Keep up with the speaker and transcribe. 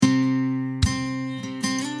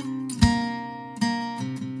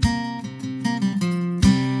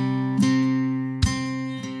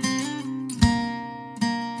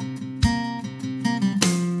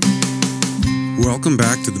Welcome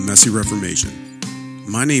back to the Messy Reformation.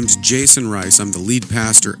 My name's Jason Rice. I'm the lead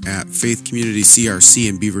pastor at Faith Community CRC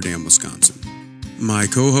in Beaver Dam, Wisconsin. My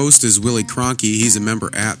co-host is Willie Cronky. He's a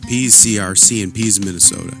member at Pease CRC in Pease,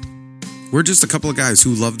 Minnesota. We're just a couple of guys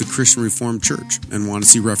who love the Christian Reformed Church and want to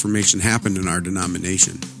see Reformation happen in our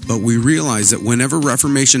denomination. But we realize that whenever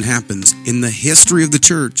Reformation happens in the history of the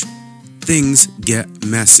church, things get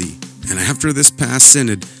messy. And after this past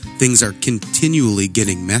synod, things are continually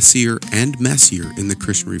getting messier and messier in the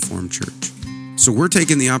Christian Reformed Church. So we're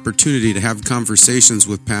taking the opportunity to have conversations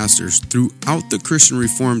with pastors throughout the Christian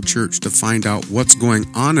Reformed Church to find out what's going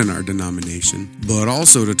on in our denomination, but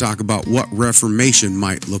also to talk about what Reformation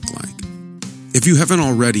might look like. If you haven't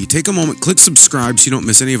already, take a moment, click subscribe so you don't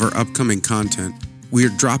miss any of our upcoming content. We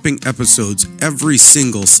are dropping episodes every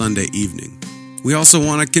single Sunday evening. We also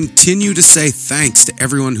want to continue to say thanks to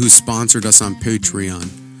everyone who sponsored us on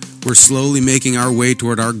Patreon. We're slowly making our way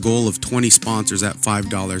toward our goal of 20 sponsors at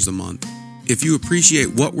 $5 a month. If you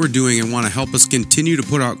appreciate what we're doing and want to help us continue to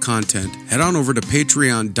put out content, head on over to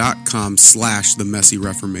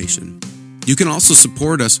patreon.com/themessyreformation. You can also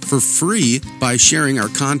support us for free by sharing our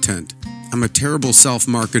content. I'm a terrible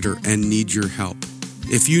self-marketer and need your help.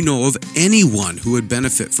 If you know of anyone who would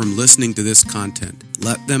benefit from listening to this content,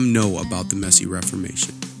 let them know about the Messy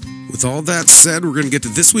Reformation. With all that said, we're going to get to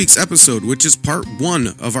this week's episode, which is part 1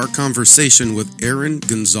 of our conversation with Aaron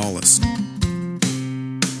Gunsaulus.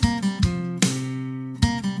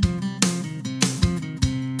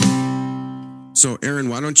 So, Aaron,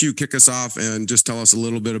 why don't you kick us off and just tell us a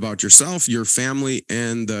little bit about yourself, your family,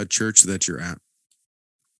 and the church that you're at?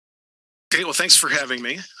 Okay, well, thanks for having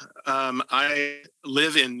me. I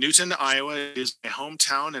live in Newton, Iowa. It is my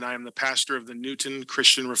hometown, and I am the pastor of the Newton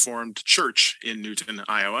Christian Reformed Church in Newton,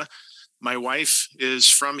 Iowa. My wife is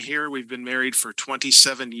from here. We've been married for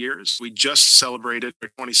 27 years. We just celebrated our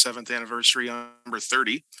 27th anniversary on November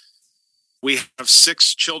 30. We have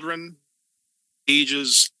 6 children,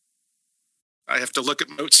 ages, I have to look at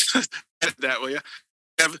notes that way.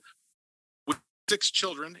 We have 6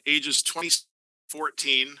 children, ages 20,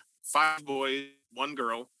 14, 5 boys, 1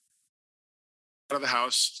 girl, out of the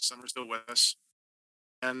house. Some are still with us.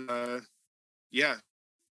 And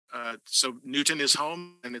so Newton is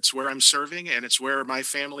home, and it's where I'm serving, and it's where my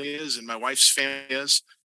family is, and my wife's family is.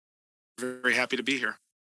 Very, very happy to be here.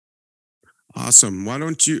 Awesome. Why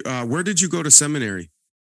don't you, where did you go to seminary?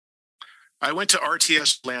 I went to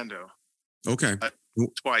RTS Orlando. Okay.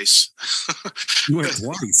 Twice. You went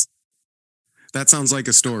twice? That sounds like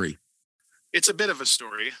a story. It's a bit of a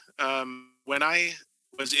story. When I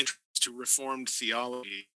was introduced to Reformed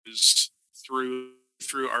theology, it was through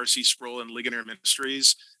R.C. Sproul and Ligonier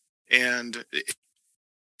Ministries, and it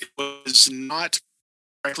was not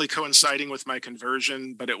directly coinciding with my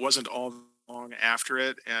conversion, but it wasn't all long after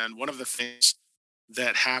it. And one of the things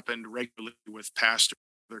that happened regularly with pastors,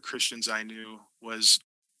 other Christians I knew, was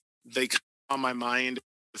they come on my mind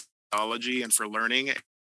with theology and for learning,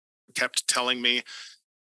 kept telling me,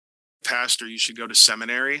 "Pastor, you should go to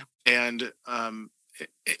seminary." And I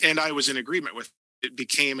was in agreement with it. It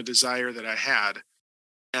became a desire that I had.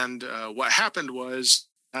 And what happened was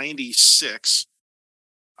 96,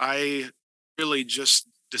 I really just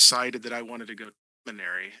decided that I wanted to go to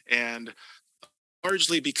seminary. And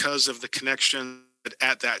largely because of the connection that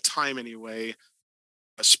at that time anyway,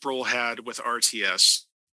 Sproul had with RTS,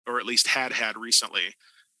 or at least had recently.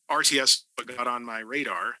 RTS got on my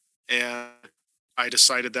radar, and I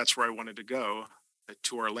decided that's where I wanted to go,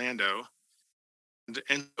 to Orlando,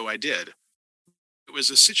 and so I did. It was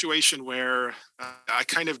a situation where I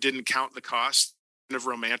kind of didn't count the cost, kind of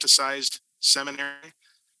romanticized seminary,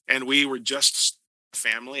 and we were just a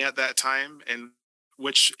family at that time, and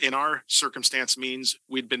which in our circumstance means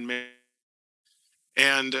we'd been married,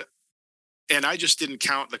 and I just didn't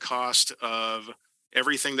count the cost of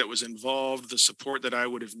everything that was involved, the support that I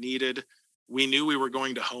would have needed. We knew we were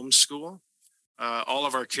going to homeschool. All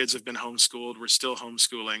of our kids have been homeschooled. We're still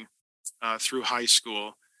homeschooling through high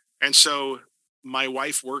school. And so my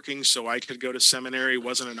wife working so I could go to seminary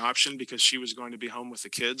wasn't an option because she was going to be home with the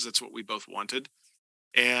kids. That's what we both wanted.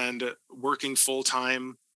 And working full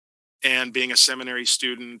time and being a seminary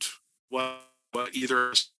student was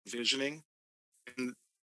either visioning. And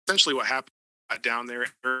essentially what happened down there,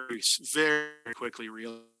 very, very quickly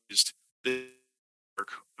realized this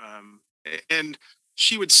work. And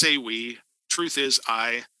she would say truth is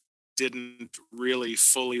I didn't really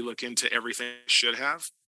fully look into everything I should have.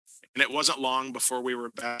 And it wasn't long before we were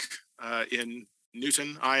back in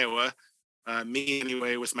Newton, Iowa, me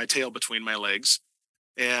anyway, with my tail between my legs.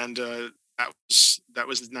 And that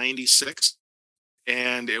was 96.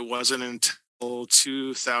 And it wasn't until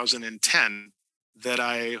 2010 that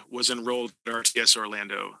I was enrolled at RTS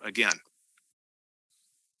Orlando again.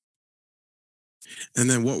 And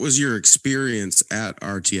then what was your experience at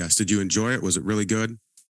RTS? Did you enjoy it? Was it really good?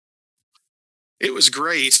 It was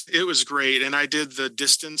great. It was great. And I did the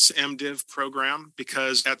distance MDiv program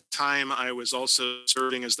because at the time I was also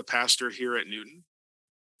serving as the pastor here at Newton,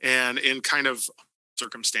 and in kind of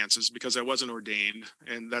circumstances because I wasn't ordained.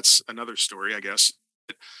 And that's another story, I guess.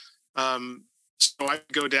 So I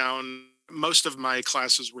go down, most of my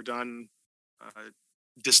classes were done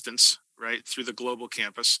distance, right, through the global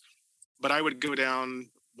campus. But I would go down,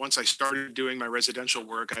 once I started doing my residential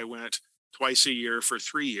work, I went twice a year for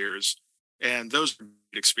 3 years. And those were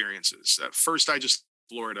experiences. At first, I just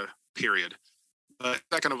Florida, period. But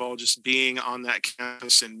second of all, just being on that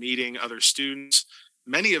campus and meeting other students,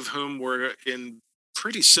 many of whom were in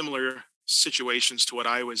pretty similar situations to what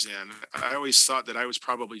I was in. I always thought that I was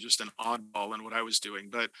probably just an oddball in what I was doing,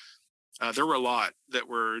 but there were a lot that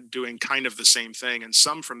were doing kind of the same thing, and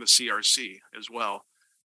some from the CRC as well.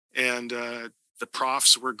 And the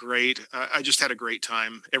profs were great. I just had a great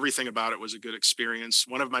time. Everything about it was a good experience.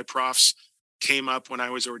 One of my profs came up when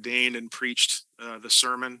I was ordained and preached the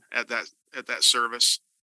sermon at that service.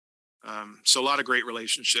 So a lot of great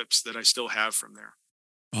relationships that I still have from there.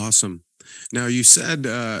 Awesome. Now you said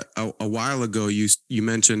a while ago, you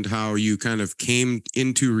mentioned how you kind of came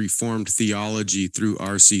into Reformed theology through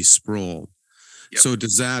R.C. Sproul. Yep. So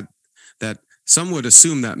does that some would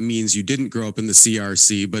assume that means you didn't grow up in the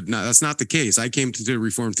CRC, but that's not the case. I came to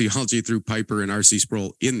Reformed theology through Piper and R.C.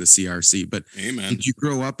 Sproul in the CRC. But Amen. Did you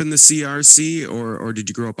grow up in the CRC or did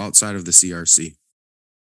you grow up outside of the CRC?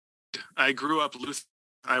 I grew up Lutheran.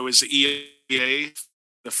 I was EA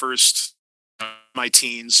the first my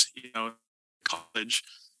teens, college.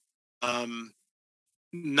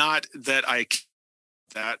 Not that I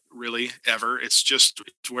that really ever. It's just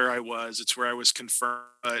where I was. It's where I was confirmed.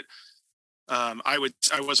 But I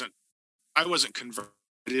wasn't converted.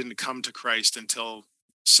 I didn't come to Christ until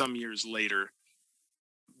some years later.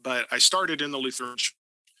 But I started in the Lutheran Church.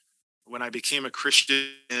 When I became a Christian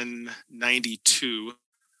in 92,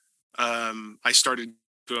 I started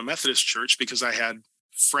to a Methodist church because I had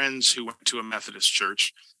friends who went to a Methodist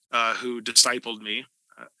church who discipled me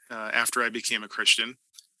after I became a Christian.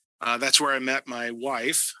 That's where I met my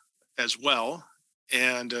wife as well.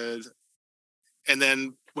 And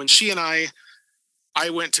then when she and I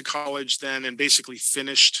went to college then and basically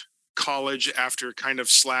finished college after kind of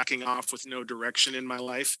slacking off with no direction in my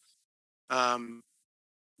life.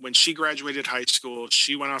 When she graduated high school,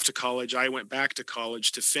 she went off to college. I went back to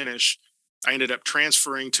college to finish. I ended up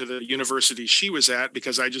transferring to the university she was at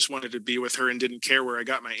because I just wanted to be with her and didn't care where I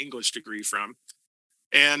got my English degree from.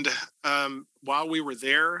 And while we were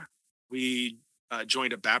there, we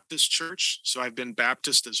joined a Baptist church. So I've been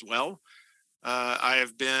Baptist as well. I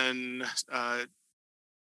have been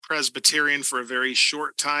Presbyterian for a very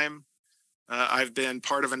short time. I've been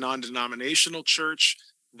part of a non-denominational church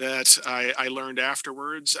that I learned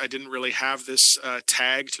afterwards. I didn't really have this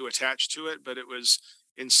tag to attach to it, but it was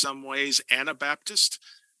in some ways Anabaptist.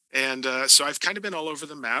 And so I've kind of been all over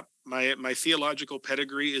the map. My theological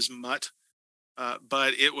pedigree is mutt,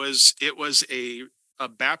 but it was a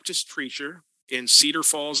Baptist preacher in Cedar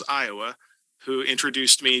Falls, Iowa, who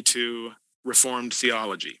introduced me to Reformed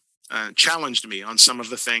theology, challenged me on some of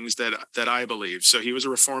the things that I believe. So he was a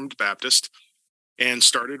Reformed Baptist and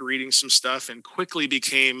started reading some stuff and quickly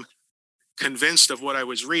became convinced of what I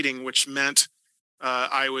was reading, which meant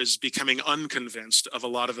I was becoming unconvinced of a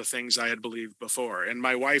lot of the things I had believed before. And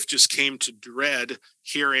my wife just came to dread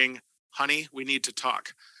hearing, honey, we need to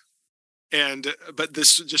talk. But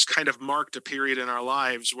this just kind of marked a period in our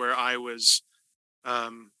lives where I was,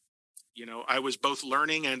 I was both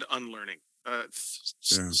learning and unlearning.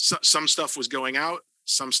 Some stuff was going out,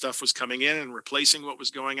 some stuff was coming in and replacing what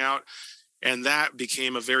was going out. And that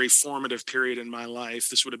became a very formative period in my life.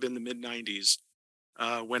 This would have been the mid-90s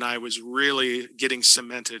when I was really getting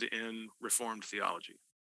cemented in Reformed theology.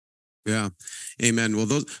 Yeah. Amen.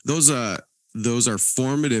 Well, those are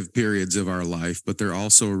formative periods of our life, but they're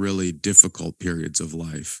also really difficult periods of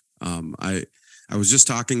life. I was just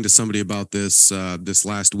talking to somebody about this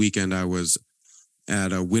last weekend. I was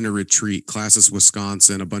at a winter retreat, Classis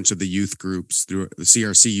Wisconsin, a bunch of the youth groups through the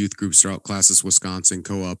CRC youth groups throughout Classis Wisconsin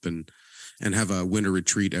co-op and have a winter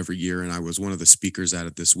retreat every year. And I was one of the speakers at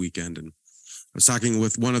it this weekend. And I was talking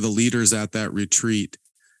with one of the leaders at that retreat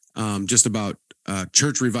just about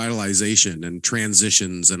church revitalization and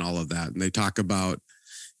transitions and all of that. And they talk about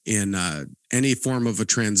in any form of a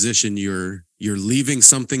transition, you're leaving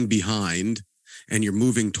something behind and you're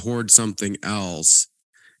moving towards something else.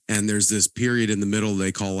 And there's this period in the middle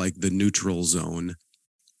they call like the neutral zone,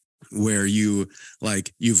 where you've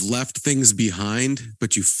left things behind,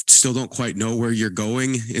 but you still don't quite know where you're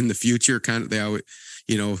going in the future. Kind of, they always,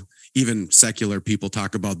 even secular people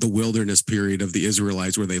talk about the wilderness period of the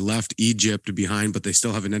Israelites, where they left Egypt behind, but they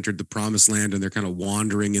still haven't entered the promised land, and they're kind of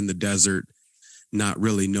wandering in the desert, not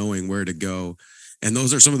really knowing where to go. And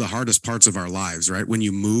those are some of the hardest parts of our lives, right? When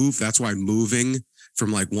you move, that's why moving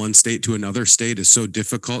from like one state to another state is so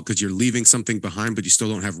difficult, because you're leaving something behind, but you still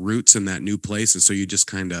don't have roots in that new place. And so you just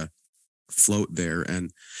kind of float there.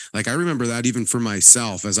 And like, I remember that even for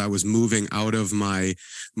myself, as I was moving out of my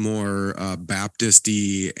more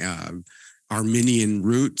Baptist-y Arminian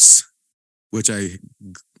roots, which I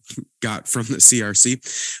got from the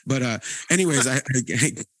CRC. But anyways, I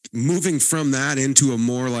moving from that into a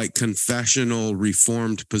more like confessional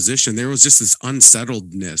reformed position, there was just this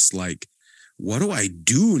unsettledness, like, what do I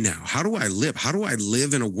do now? How do I live? How do I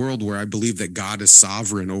live in a world where I believe that God is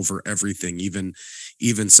sovereign over everything, even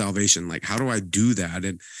salvation? Like, how do I do that?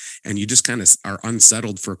 And you just kind of are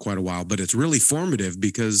unsettled for quite a while, but it's really formative,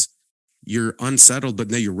 because you're unsettled,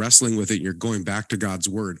 but now you're wrestling with it. And you're going back to God's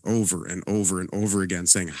word over and over and over again,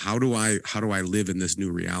 saying, how do I live in this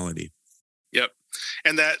new reality? Yep.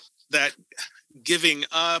 And that giving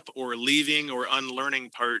up or leaving or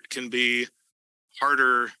unlearning part can be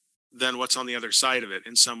harder than what's on the other side of it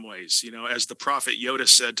in some ways. As the prophet Yoda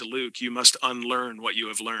said to Luke, you must unlearn what you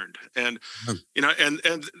have learned. And,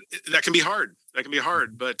 and that can be hard.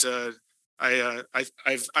 But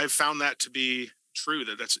I've found that to be true,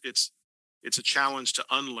 it's a challenge to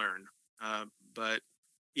unlearn. But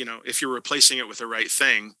if you're replacing it with the right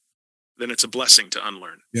thing, then it's a blessing to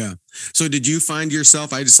unlearn. Yeah. So did you find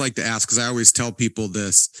yourself, I just like to ask, because I always tell people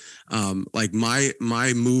this, like my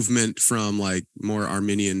movement from like more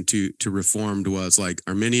Arminian to Reformed was like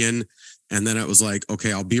Arminian. And then it was like,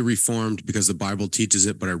 okay, I'll be Reformed because the Bible teaches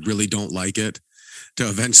it, but I really don't like it, to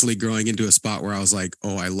eventually growing into a spot where I was like,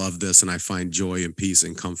 oh, I love this. And I find joy and peace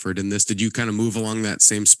and comfort in this. Did you kind of move along that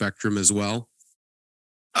same spectrum as well?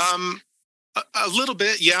 A little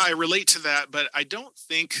bit. Yeah, I relate to that, but I don't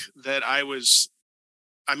think that I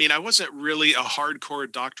wasn't really a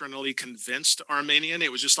hardcore doctrinally convinced Arminian.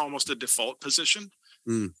 It was just almost a default position.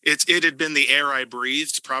 It had been the air I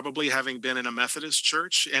breathed, probably having been in a Methodist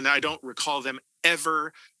church. And I don't recall them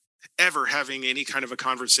ever having any kind of a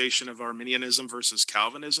conversation of Arminianism versus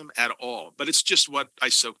Calvinism at all. But it's just what I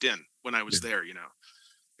soaked in when I was there,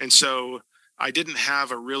 And so I didn't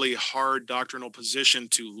have a really hard doctrinal position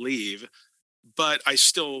to leave, but I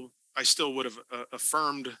still would have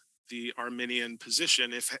affirmed the Arminian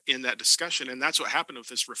position if in that discussion. And that's what happened with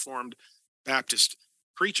this Reformed Baptist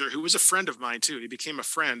preacher, who was a friend of mine too. He became a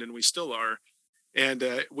friend, and we still are. And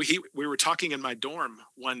we were talking in my dorm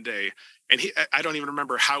one day, and I don't even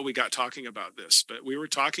remember how we got talking about this, but we were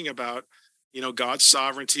talking about, God's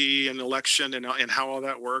sovereignty and election and how all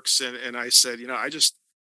that works. And I said, I just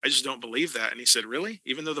don't believe that. And he said, really?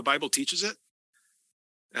 Even though the Bible teaches it?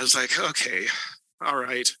 I was like, okay, all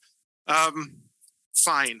right.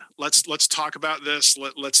 Fine. Let's talk about this.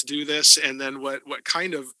 Let's do this. And then what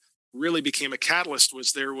kind of really became a catalyst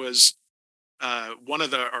was there was one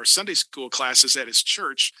of our Sunday school classes at his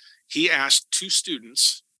church. He asked two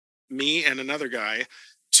students, me and another guy,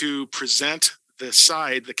 to present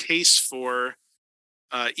the case for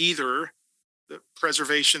either the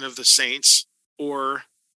preservation of the saints or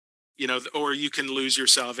you can lose your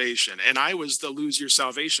salvation. And I was the lose your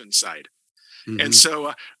salvation side. Mm-hmm. And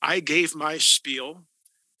so I gave my spiel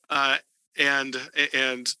and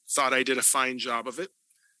thought I did a fine job of it.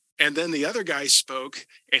 And then the other guy spoke,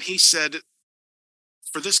 and he said,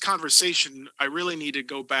 for this conversation, I really need to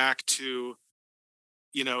go back to,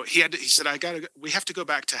 he said, we have to go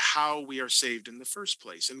back to how we are saved in the first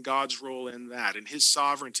place, and God's role in that, and his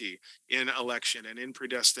sovereignty in election and in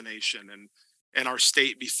predestination and our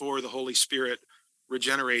state before the Holy Spirit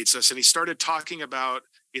regenerates us. And he started talking about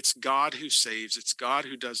it's God who saves, it's God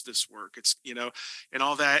who does this work, it's, and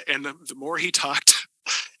all that. And the more he talked,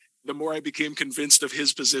 the more I became convinced of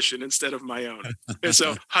his position instead of my own. And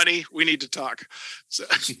so, honey, we need to talk. So,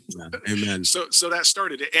 amen. So that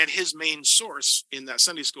started it. And his main source in that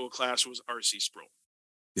Sunday school class was R.C. Sproul.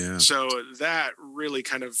 Yeah. So that really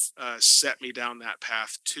kind of set me down that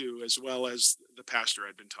path too, as well as the pastor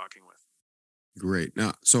I'd been talking with. Great.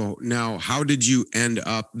 Now, how did you end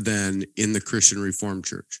up then in the Christian Reformed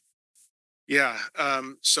Church? Yeah.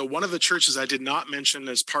 So one of the churches I did not mention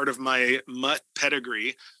as part of my mutt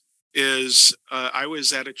pedigree is I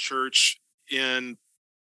was at a church in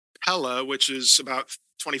Pella, which is about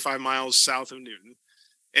 25 miles south of Newton.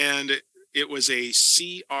 And it was a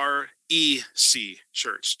CREF CREC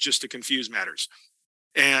church, just to confuse matters.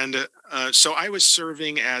 And so I was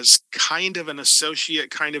serving as kind of an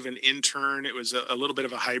associate, kind of an intern. It was a little bit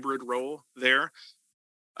of a hybrid role there,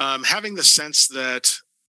 having the sense that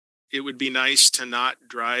it would be nice to not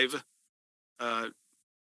drive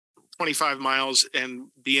 25 miles and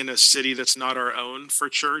be in a city that's not our own for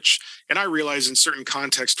church. And I realize in certain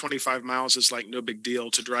contexts, 25 miles is like no big deal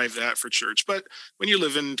to drive that for church. But when you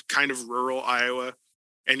live in kind of rural Iowa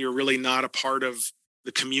and you're really not a part of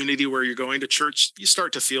the community where you're going to church, you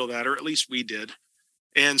start to feel that, or at least we did.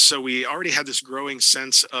 And so we already had this growing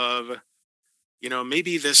sense of,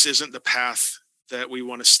 maybe this isn't the path that we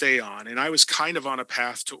want to stay on. And I was kind of on a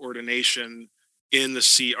path to ordination in the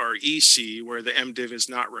CREC, where the MDiv is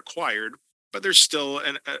not required, but there's still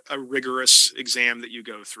a rigorous exam that you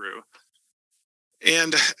go through.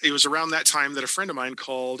 And it was around that time that a friend of mine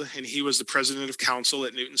called, and he was the president of council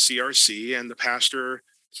at Newton CRC, and the pastor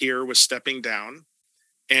here was stepping down,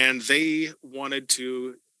 and they wanted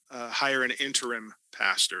to hire an interim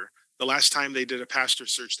pastor. The last time they did a pastor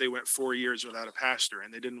search, they went 4 years without a pastor,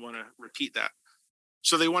 and they didn't want to repeat that.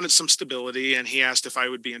 So they wanted some stability, and he asked if I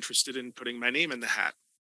would be interested in putting my name in the hat.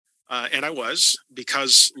 And I was,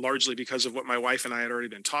 largely because of what my wife and I had already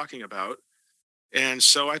been talking about. And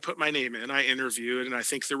so I put my name in, I interviewed, and I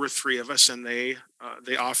think there were 3 of us, and they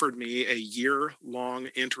offered me a year-long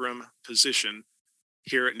interim position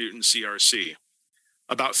here at Newton CRC.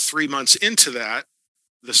 About 3 months into that,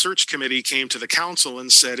 the search committee came to the council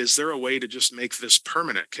and said, is there a way to just make this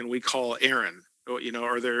permanent? Can we call Aaron?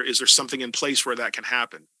 Is there something in place where that can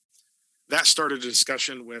happen? That started a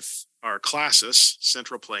discussion with our classis,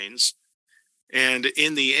 Central Plains. And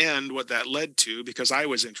in the end, what that led to, because I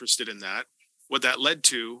was interested in that, what that led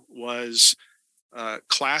to was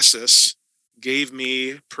classis gave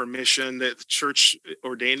me permission, that the church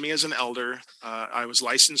ordained me as an elder. I was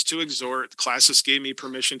licensed to exhort. Classis gave me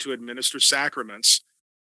permission to administer sacraments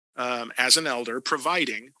as an elder,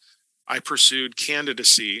 providing I pursued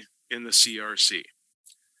candidacy in the CRC.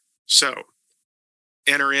 So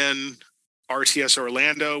enter in RTS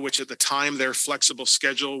Orlando, which at the time their flexible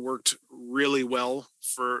schedule worked really well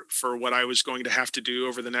for what I was going to have to do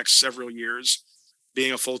over the next several years,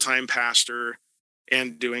 being a full-time pastor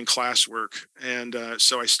and doing classwork. And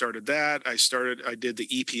so I started that. I did the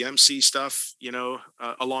EPMC stuff,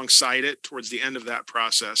 alongside it towards the end of that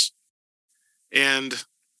process, and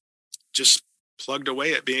just plugged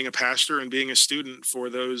away at being a pastor and being a student for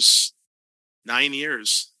those 9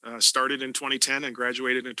 years. Started in 2010 and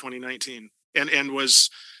graduated in 2019, and was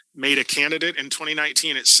made a candidate in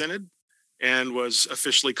 2019 at Synod, and was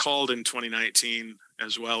officially called in 2019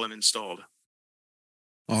 as well and installed.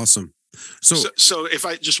 Awesome. So if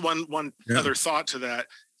I just one other thought to that,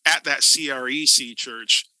 at that CREC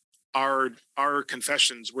church, our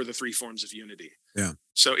confessions were the 3 forms of unity. Yeah.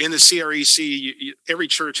 So in the CREC, every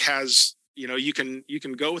church has, you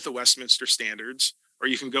can go with the Westminster standards, or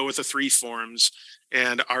you can go with the 3 forms,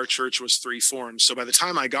 and our church was 3 forms. So by the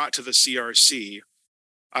time I got to the CRC,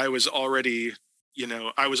 I was already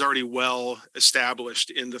well established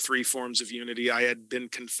in the 3 forms of unity. I had been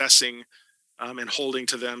confessing and holding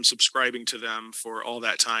to them, subscribing to them for all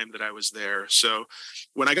that time that I was there. So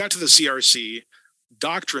when I got to the CRC,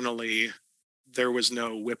 doctrinally, there was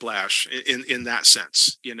no whiplash in that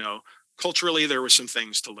sense. Culturally, there were some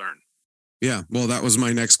things to learn. Yeah, well, that was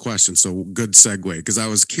my next question. So good segue, because I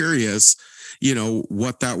was curious,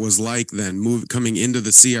 what that was like then, coming into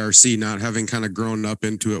the CRC, not having kind of grown up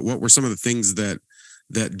into it. What were some of the things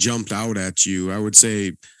that jumped out at you? I would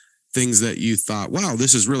say things that you thought, wow,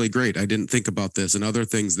 this is really great. I didn't think about this. And other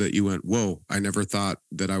things that you went, whoa, I never thought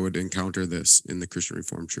that I would encounter this in the Christian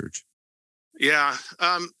Reformed Church. Yeah.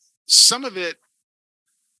 Some of it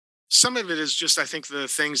is just, I think, the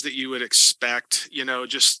things that you would expect,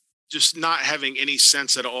 just not having any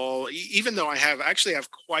sense at all, even though I actually have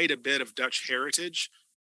quite a bit of Dutch heritage,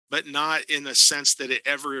 but not in the sense that it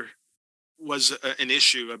ever was an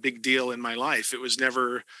issue, a big deal in my life. It was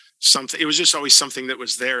never something, it was just always something that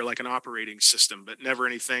was there, like an operating system, but never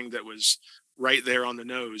anything that was right there on the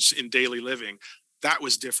nose in daily living. That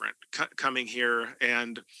was different coming here,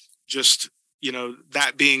 and just,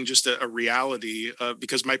 that being just a reality,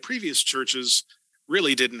 because my previous churches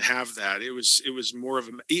really didn't have that. It was more of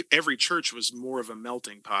every church was more of a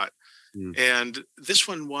melting pot. And this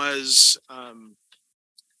one was,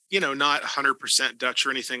 not 100% Dutch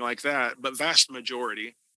or anything like that, but vast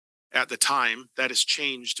majority at the time. That has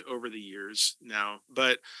changed over the years now.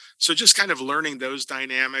 But so just kind of learning those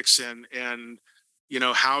dynamics and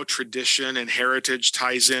how tradition and heritage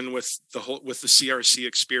ties in with the CRC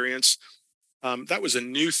experience. That was a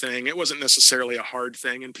new thing. It wasn't necessarily a hard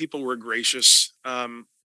thing, and people were gracious. One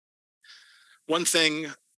thing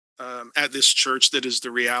at this church that is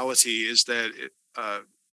the reality is that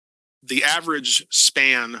the average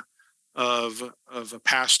span of a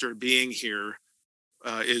pastor being here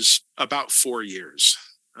is about 4 years,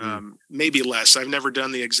 maybe less. I've never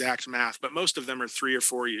done the exact math, but most of them are 3 or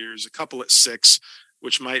 4 years, a couple at 6,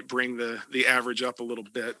 which might bring the average up a little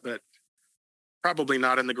bit, but probably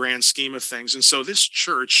not in the grand scheme of things. And so this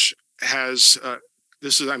church has,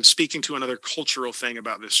 I'm speaking to another cultural thing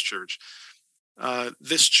about this church.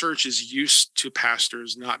 This church is used to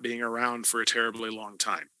pastors not being around for a terribly long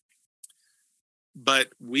time. But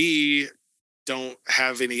we don't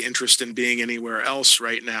have any interest in being anywhere else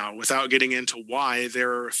right now. Without getting into why,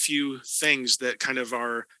 there are a few things that kind of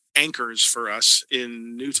are anchors for us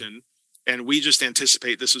in Newton, and we just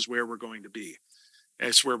anticipate this is where we're going to be.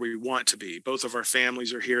 It's where we want to be. Both of our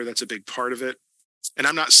families are here. That's a big part of it. And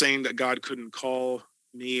I'm not saying that God couldn't call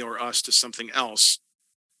me or us to something else,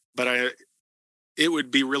 but it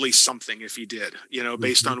would be really something if he did,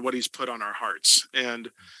 based on what he's put on our hearts.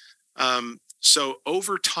 And so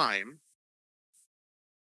over time,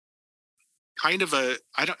 kind of I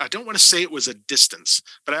don't want to say it was a distance,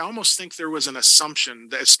 but I almost think there was an assumption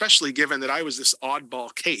that, especially given that I was this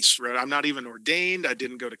oddball case, right? I'm not even ordained. I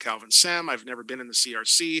didn't go to Calvin Sem. I've never been in the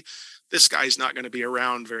CRC. This guy's not going to be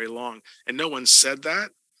around very long. And no one said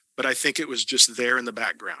that, but I think it was just there in the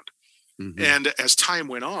background. Mm-hmm. And as time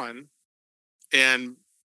went on and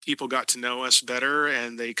people got to know us better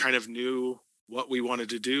and they kind of knew what we wanted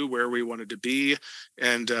to do, where we wanted to be.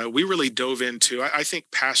 And we really dove into, I think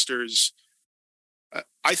pastors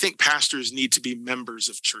need to be members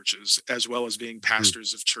of churches as well as being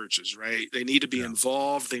pastors of churches, right? They need to be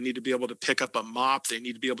involved. They need to be able to pick up a mop. They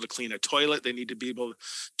need to be able to clean a toilet. They need to be able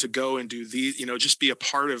to go and do just be a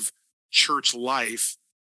part of church life,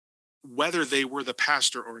 whether they were the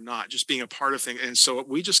pastor or not, just being a part of things. And so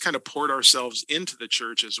we just kind of poured ourselves into the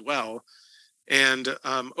church as well. And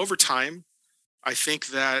over time, I think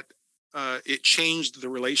that it changed the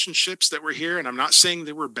relationships that were here. And I'm not saying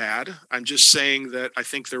they were bad. I'm just saying that I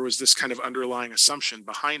think there was this kind of underlying assumption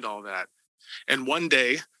behind all that. And one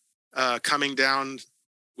day,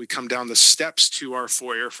 we come down the steps to our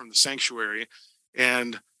foyer from the sanctuary,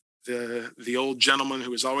 and the old gentleman who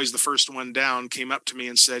was always the first one down came up to me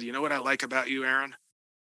and said, "You know what I like about you, Aaron?"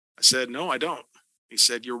 I said, "No, I don't." He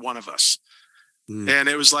said, "You're one of us." And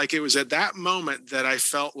it was at that moment that I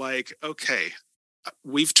felt like, okay,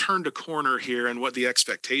 we've turned a corner here in what the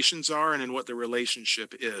expectations are and in what the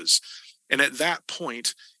relationship is. And at that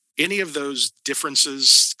point, any of those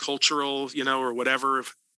differences, cultural, or whatever,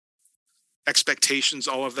 expectations,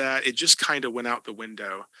 all of that, it just kind of went out the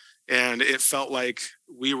window. And it felt like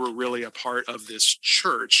we were really a part of this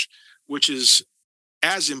church, which is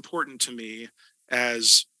as important to me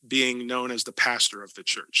as being known as the pastor of the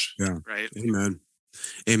church. Yeah. Right. Amen.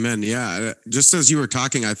 Yeah. Just as you were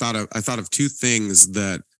talking, I thought of two things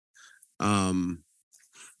that,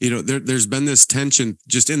 there's been this tension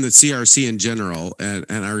just in the CRC in general. And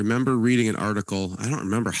I remember reading an article. I don't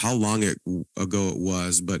remember how long ago it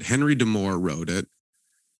was, but Henry DeMoore wrote it.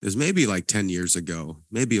 It was maybe like 10 years ago,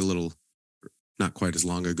 maybe a little, not quite as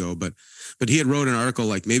long ago, but he had wrote an article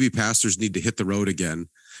like maybe pastors need to hit the road again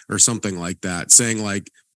or something like that, saying like,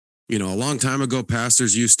 a long time ago,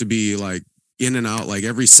 pastors used to be like in and out, like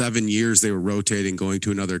every 7 years they were rotating, going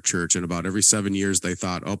to another church. And about every 7 years they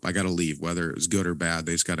thought, oh, I got to leave, whether it was good or bad,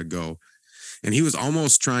 they just got to go. And he was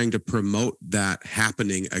almost trying to promote that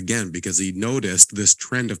happening again because he noticed this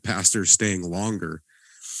trend of pastors staying longer.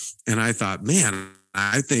 And I thought, man,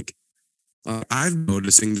 I think I'm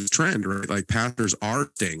noticing this trend, right? Like pastors are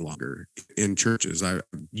staying longer in churches.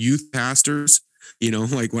 Youth pastors,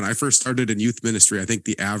 like when I first started in youth ministry, I think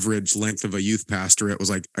the average length of a youth pastorate was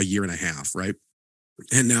like a year and a half, right?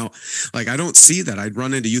 And now, like, I don't see that. I'd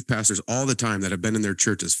run into youth pastors all the time that have been in their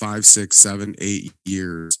churches 5, 6, 7, 8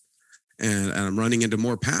 years. And I'm running into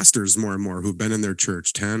more pastors more and more who've been in their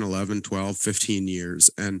church 10, 11, 12, 15 years.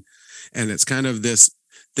 And it's kind of this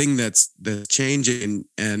thing that's changing.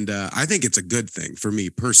 And I think it's a good thing for me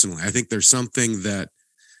personally. I think there's something that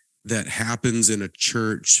happens in a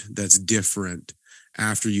church that's different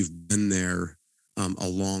after you've been there a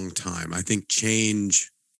long time. I think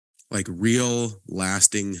change, like real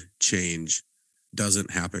lasting change,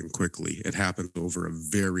 doesn't happen quickly. It happens over a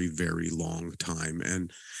very, very long time.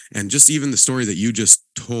 And just even the story that you just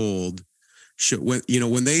told,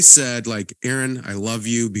 when they said like, Aaron, I love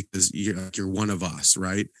you because you're one of us,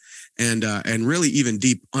 right? And really even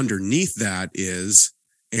deep underneath that is,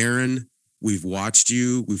 Aaron, we've watched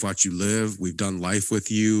you live, we've done life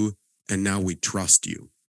with you, and now we trust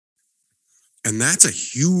you. And that's a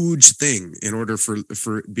huge thing in order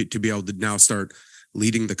to be able to now start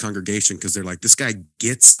leading the congregation, because they're like, this guy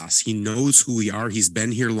gets us. He knows who we are. He's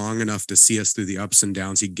been here long enough to see us through the ups and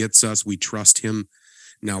downs. He gets us. We trust him.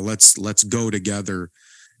 Now let's go together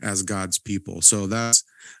as God's people. So that's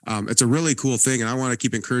it's a really cool thing, and I want to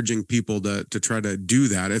keep encouraging people to try to do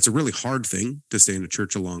that. It's a really hard thing to stay in a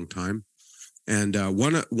church a long time. And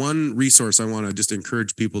one resource I want to just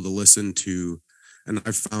encourage people to listen to, and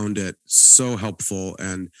I found it so helpful.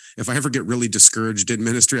 And if I ever get really discouraged in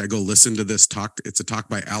ministry, I go listen to this talk. It's a talk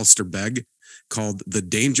by Alistair Begg called "The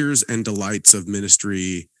Dangers and Delights of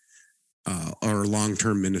Ministry," or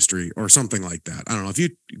long-term ministry, or something like that. I don't know,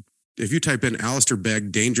 if you type in Alistair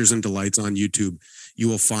Begg "Dangers and Delights" on YouTube, you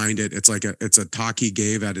will find it. It's a talk he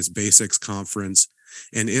gave at his Basics conference,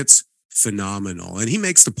 and it's phenomenal. And he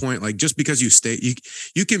makes the point, like, just because you stay,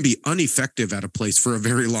 you can be ineffective at a place for a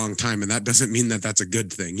very long time, and that doesn't mean that that's a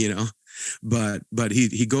good thing, but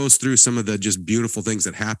he goes through some of the just beautiful things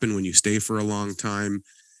that happen when you stay for a long time,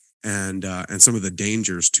 and some of the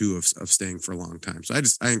dangers too of staying for a long time. So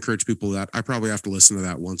I encourage people that I probably have to listen to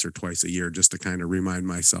that once or twice a year just to kind of remind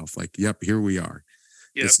myself, like, yep, here we are.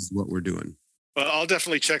 Yep. This is what we're doing. Well, I'll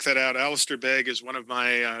definitely check that out. Alistair Begg is one of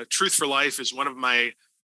my Truth for Life is one of my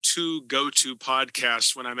 2 go-to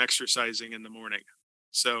podcasts when I'm exercising in the morning.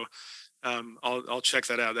 So I'll check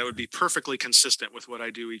that out. That would be perfectly consistent with what I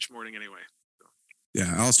do each morning anyway. So.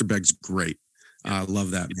 Yeah, Alistair Begg's great. I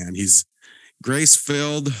love that, man. He's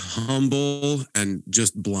grace-filled, humble, and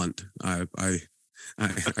just blunt. I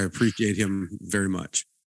appreciate him very much.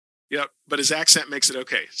 Yep, but his accent makes it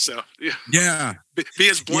okay. So yeah, be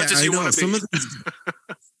as blunt as you want to be.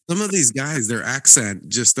 Some of these guys, their accent,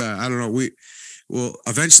 just I don't know.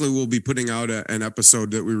 Eventually we'll be putting out an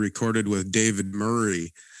episode that we recorded with David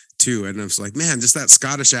Murray too. And I was like, man, just that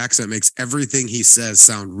Scottish accent makes everything he says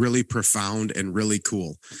sound really profound and really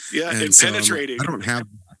cool. Yeah. And so penetrating. I don't have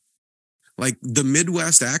like the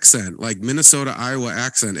Midwest accent, like Minnesota, Iowa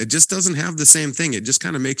accent. It just doesn't have the same thing. It just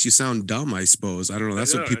kind of makes you sound dumb, I suppose. I don't know.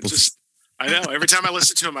 That's what people I know. Every time I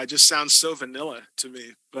listen to him, I just sound so vanilla to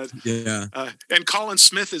me. But yeah. And Colin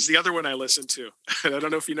Smith is the other one I listen to. I don't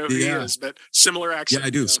know if you know who he is, but similar accent. Yeah, I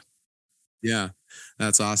do. Yeah,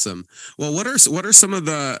 that's awesome. Well, what are some of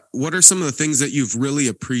the things that you've really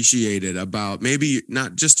appreciated about maybe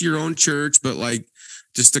not just your own church, but like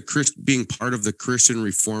just being part of the Christian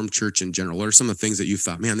Reformed Church in general? What are some of the things that you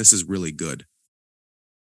thought, man, this is really good?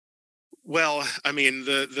 Well, I mean,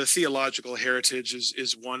 the theological heritage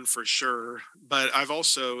is one for sure, but I've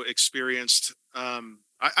also experienced,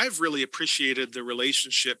 I've really appreciated the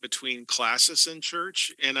relationship between classis and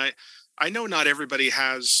church. And I know not everybody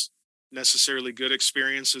has necessarily good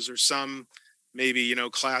experiences, or some maybe,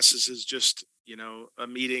 classis is just, a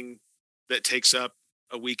meeting that takes up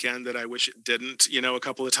a weekend that I wish it didn't, a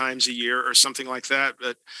couple of times a year or something like that.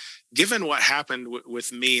 But given what happened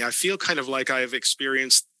with me, I feel kind of like I've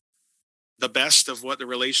experienced the best of what the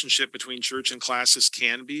relationship between church and classis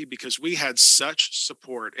can be, because we had such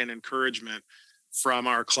support and encouragement from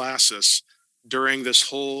our classis during this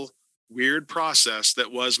whole weird process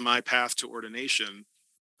that was my path to ordination,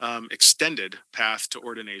 extended path to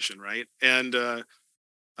ordination, right? And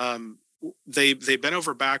they bent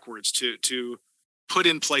over backwards to put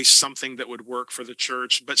in place something that would work for the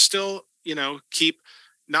church, but still,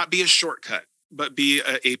 not be a shortcut, but be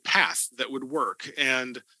a path that would work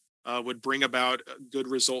and would bring about good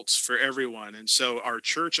results for everyone. And so our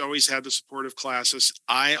church always had the support of classis.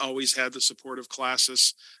 I always had the support of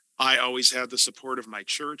classis. I always had the support of my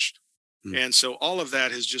church. And so all of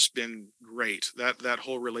that has just been great, that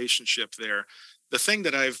whole relationship there. The thing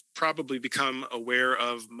that I've probably become aware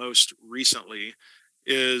of most recently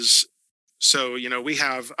is, so, we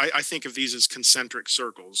have, I think of these as concentric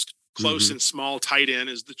circles. Close and small, tight in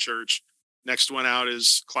is the church. Next one out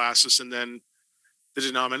is classis, and then the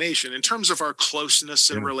denomination. In terms of our closeness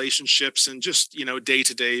and relationships and just,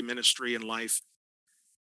 day-to-day ministry and life,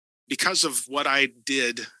 because of what I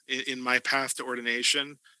did in my path to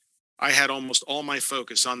ordination, I had almost all my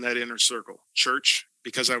focus on that inner circle, church,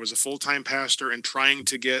 because I was a full-time pastor and trying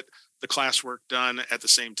to get the classwork done at the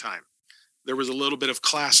same time. There was a little bit of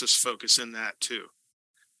classis focus in that too.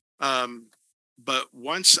 But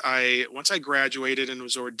once I graduated and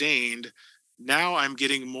was ordained, now I'm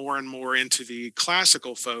getting more and more into the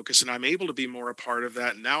classical focus, and I'm able to be more a part of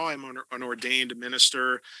that. Now I'm an ordained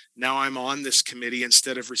minister. Now I'm on this committee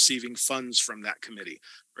instead of receiving funds from that committee,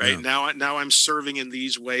 right? Yeah. Now I'm serving in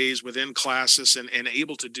these ways within classis and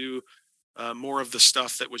able to do more of the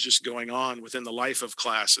stuff that was just going on within the life of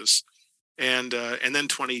classis. And then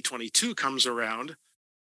 2022 comes around,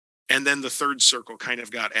 and then the third circle kind of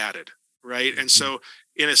got added, right? And so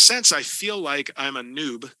in a sense, I feel like I'm a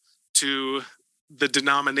noob to the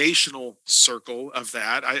denominational circle of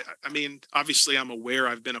that. I mean, obviously I'm aware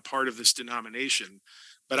I've been a part of this denomination,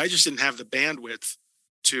 but I just didn't have the bandwidth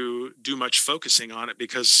to do much focusing on it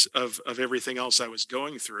because of everything else I was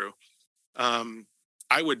going through.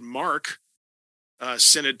 I would mark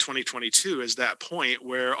Synod 2022 as that point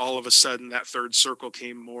where all of a sudden that third circle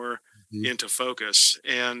came more into focus.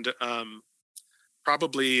 And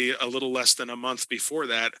probably a little less than a month before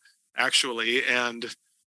that, actually. And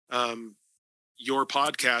your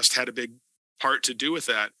podcast had a big part to do with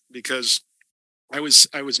that, because I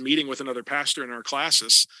was meeting with another pastor in our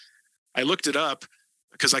classes. I looked it up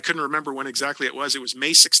because I couldn't remember when exactly it was. It was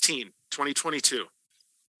May 16, 2022.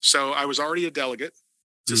 So I was already a delegate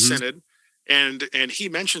to Synod. And he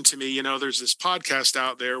mentioned to me, there's this podcast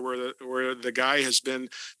out there where the guy has been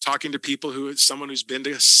talking to people someone who's been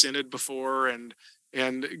to Synod before and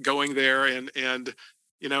going there and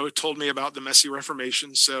told me about the messy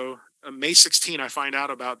Reformation. So May 16, I find out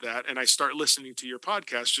about that, and I start listening to your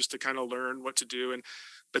podcast just to kind of learn what to do.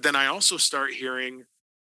 But then I also start hearing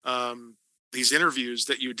these interviews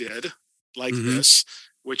that you did like this,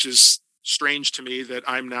 which is strange to me that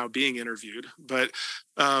I'm now being interviewed. But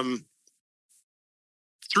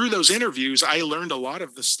through those interviews, I learned a lot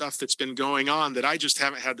of the stuff that's been going on that I just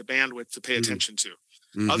haven't had the bandwidth to pay attention to,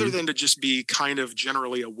 other than to just be kind of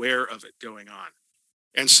generally aware of it going on.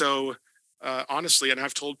 And so, honestly, and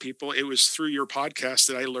I've told people, it was through your podcast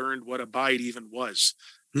that I learned what Abide even was.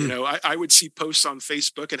 I would see posts on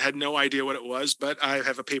Facebook and had no idea what it was, but I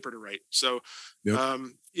have a paper to write. So,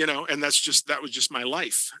 and that was just my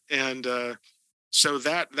life. And so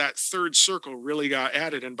that third circle really got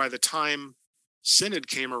added. And by the time Synod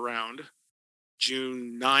came around,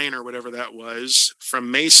 June 9 or whatever that was, from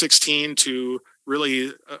May 16 to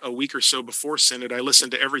really a week or so before Synod, I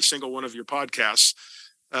listened to every single one of your podcasts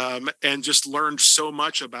and just learned so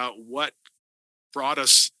much about what brought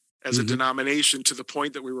us as a denomination to the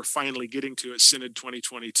point that we were finally getting to at Synod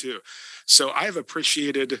 2022. So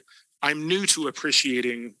I'm new to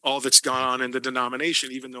appreciating all that's gone on in the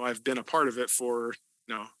denomination, even though I've been a part of it for,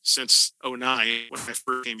 since 2009 when I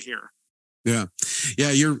first came here. Yeah.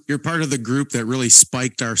 You're part of the group that really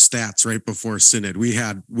spiked our stats right before Synod.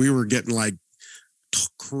 We were getting like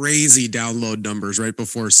crazy download numbers right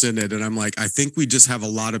before Synod. And I'm like, I think we just have a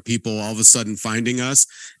lot of people all of a sudden finding us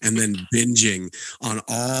and then binging on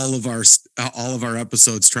all of our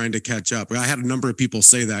episodes, trying to catch up. I had a number of people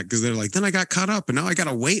say that because they're like, then I got caught up and now I got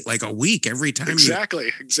to wait like a week every time.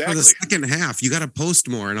 Exactly. For the second half, you got to post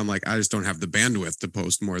more. And I'm like, I just don't have the bandwidth to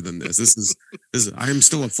post more than this. I am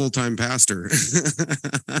still a full-time pastor.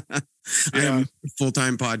 I am a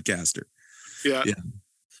full-time podcaster. Yeah.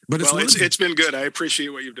 But it's been good. I appreciate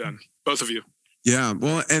what you've done, both of you. Yeah.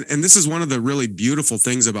 Well, and this is one of the really beautiful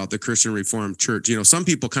things about the Christian Reformed Church. Some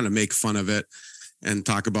people kind of make fun of it and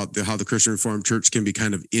talk about how the Christian Reformed Church can be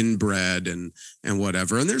kind of inbred and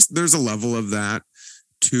whatever. And there's a level of that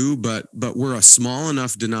too, but we're a small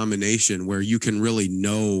enough denomination where you can really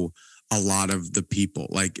know a lot of the people.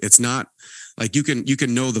 Like, it's not like you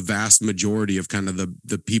can know the vast majority of kind of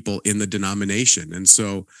the people in the denomination. And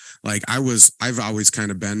so like I've always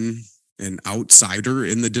kind of been an outsider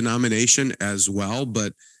in the denomination as well.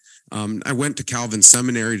 But I went to Calvin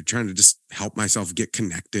Seminary to try to just help myself get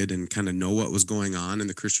connected and kind of know what was going on in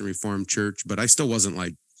the Christian Reformed Church. But I still wasn't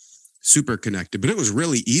like super connected. But it was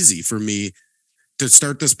really easy for me to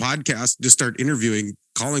start this podcast, just start interviewing,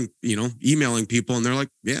 calling, emailing people. And they're like,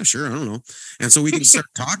 yeah, sure. I don't know. And so we can start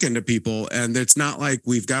talking to people. And it's not like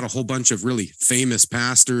we've got a whole bunch of really famous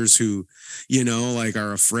pastors who, like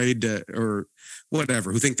are afraid to, or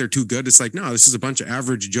whatever, who think they're too good. It's like, no, this is a bunch of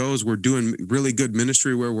average Joes. We're doing really good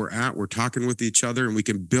ministry where we're at. We're talking with each other and we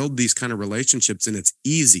can build these kind of relationships. And it's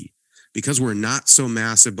easy because we're not so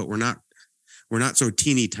massive, but we're not so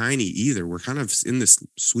teeny tiny either. We're kind of in this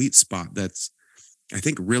sweet spot that's, I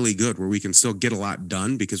think, really good, where we can still get a lot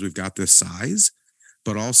done because we've got this size,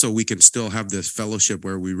 but also we can still have this fellowship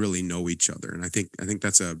where we really know each other. And I think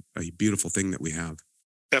that's a beautiful thing that we have.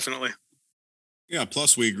 Definitely. Yeah.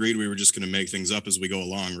 Plus we agreed we were just going to make things up as we go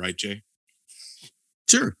along. Right, Jay?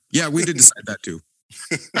 Sure. Yeah. We did decide that too.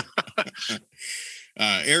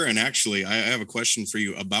 Aaron, actually, I have a question for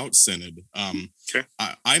you about Synod. Okay.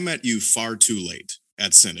 I met you far too late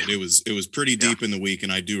at Synod. It was pretty deep in the week,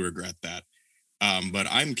 and I do regret that. But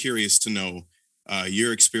I'm curious to know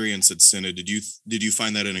your experience at Synod. Did you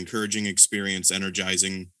find that an encouraging experience,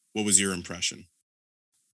 energizing? What was your impression?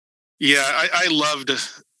 Yeah, I loved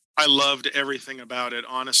everything about it.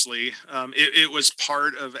 Honestly, it was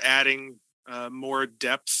part of adding more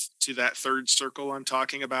depth to that third circle I'm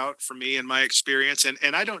talking about for me and my experience.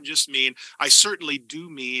 And I don't just mean, I certainly do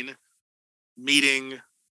mean meeting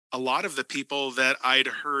a lot of the people that I'd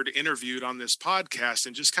heard interviewed on this podcast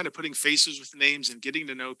and just kind of putting faces with names and getting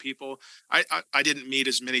to know people. I didn't meet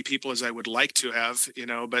as many people as I would like to have,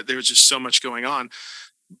 but there's just so much going on.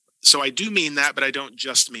 So I do mean that, but I don't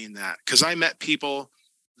just mean that, because I met people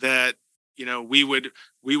that, we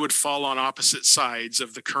would fall on opposite sides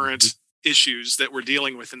of the current issues that we're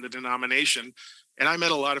dealing with in the denomination. And I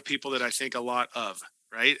met a lot of people that I think a lot of,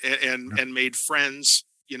 right. And made friends,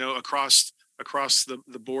 across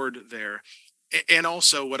the board there. And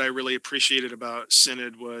also what I really appreciated about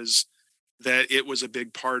Synod was that it was a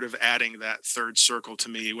big part of adding that third circle to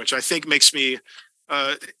me, which I think makes me,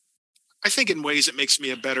 I think in ways it makes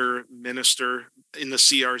me a better minister in the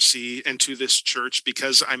CRC and to this church,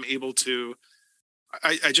 because I'm able to,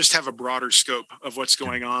 I just have a broader scope of what's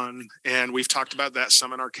going on. And we've talked about that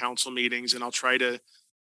some in our council meetings, and I'll try to,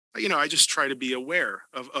 I just try to be aware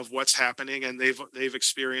of what's happening, and they've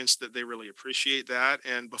experienced that they really appreciate that.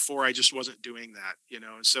 And before, I just wasn't doing that,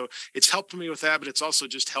 and so it's helped me with that, but it's also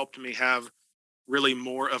just helped me have really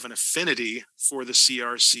more of an affinity for the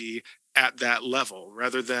CRC at that level,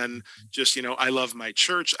 rather than just, I love my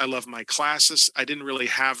church, I love my classes. I didn't really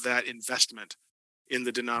have that investment in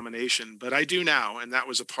the denomination, but I do now. And that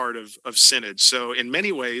was a part of Synod. So in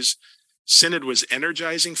many ways, Synod was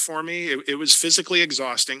energizing for me. It was physically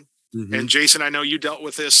exhausting. Mm-hmm. And Jason, I know you dealt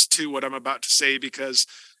with this too, what I'm about to say, because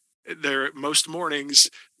most mornings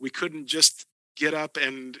we couldn't just get up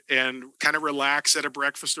and kind of relax at a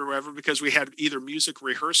breakfast or whatever, because we had either music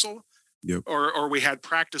rehearsal, yep, or we had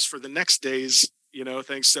practice for the next day's,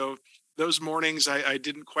 things. So those mornings I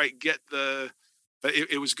didn't quite get but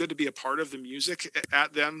it was good to be a part of the music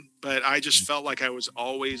at them, but I just felt like I was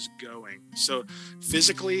always going. So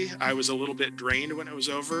physically, I was a little bit drained when it was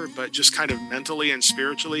over, but just kind of mentally and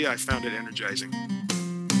spiritually, I found it energizing.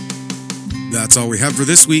 That's all we have for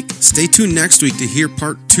this week. Stay tuned next week to hear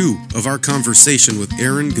part 2 of our conversation with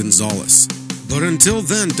Aaron Gunsaulus. But until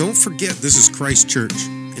then, don't forget this is Christ Church,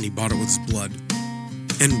 and he bought it with his blood.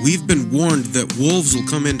 And we've been warned that wolves will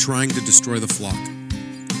come in trying to destroy the flock.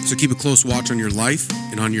 So keep a close watch on your life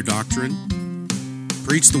and on your doctrine.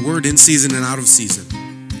 Preach the word in season and out of season.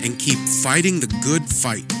 And keep fighting the good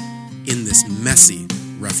fight in this messy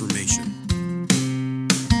Reformation.